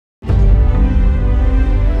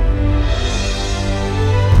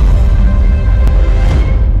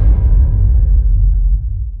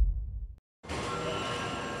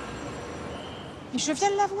je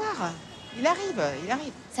viens de la voir. Il arrive, il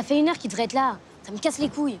arrive. Ça fait 1 heure qu'il devrait être là. Ça me casse les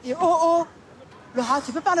couilles. Et oh Laura,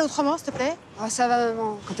 tu peux parler autrement, s'il te plaît? Ah, ça va,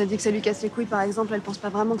 maman. Quand elle dit que ça lui casse les couilles, par exemple, elle pense pas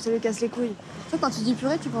vraiment que ça lui casse les couilles. Toi, quand tu dis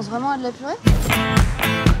purée, tu penses vraiment à de la purée?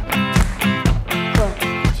 Quoi?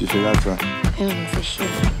 Tu fais là, toi. On me fait chier.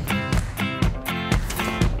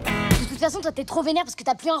 De toute façon, toi, t'es trop vénère parce que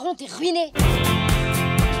t'as plus un rond, t'es ruiné.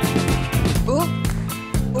 Oh.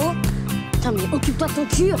 Putain, mais occupe-toi de ton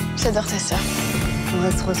cul. J'adore ta sœur. On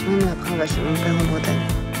reste 3 semaines et après on va chez mon père en Bretagne.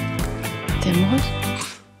 T'es amoureuse?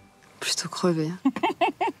 Plutôt crevée.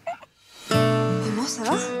 Maman, ça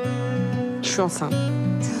va? Je suis enceinte.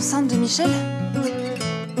 T'es enceinte de Michel?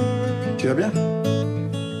 Tu vas bien?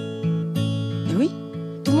 Mais oui.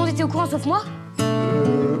 Tout le monde était au courant sauf moi?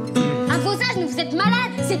 Un faux âge, mais vous êtes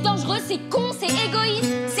malade. C'est dangereux, c'est con, c'est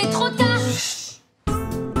égoïste. C'est trop tard.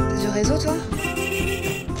 T'as du réseau, toi?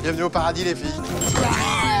 Bienvenue au paradis, les filles.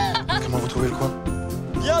 Comment vous trouvez le coin?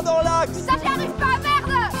 Viens dans l'axe. Ça n'y arrive pas,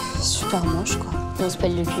 merde. Super moche, quoi. Et on se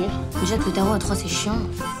pèle le cul. Déjà que le tarot à 3, c'est chiant.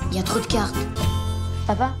 Il y a trop de cartes.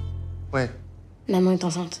 Papa? Ouais. Maman est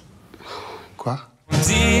enceinte. Quoi?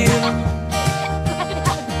 Dire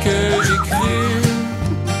que j'ai cru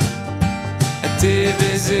à tes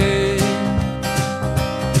baisers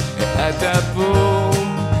et à ta peau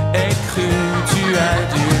est crue. Tu as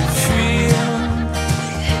dû fuir,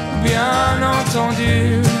 bien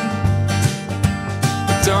entendu,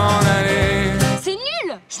 t'en aller. C'est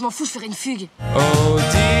nul. Je m'en fous, je ferai une fugue. Oh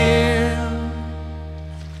dire.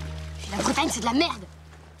 La Bretagne, c'est de la merde.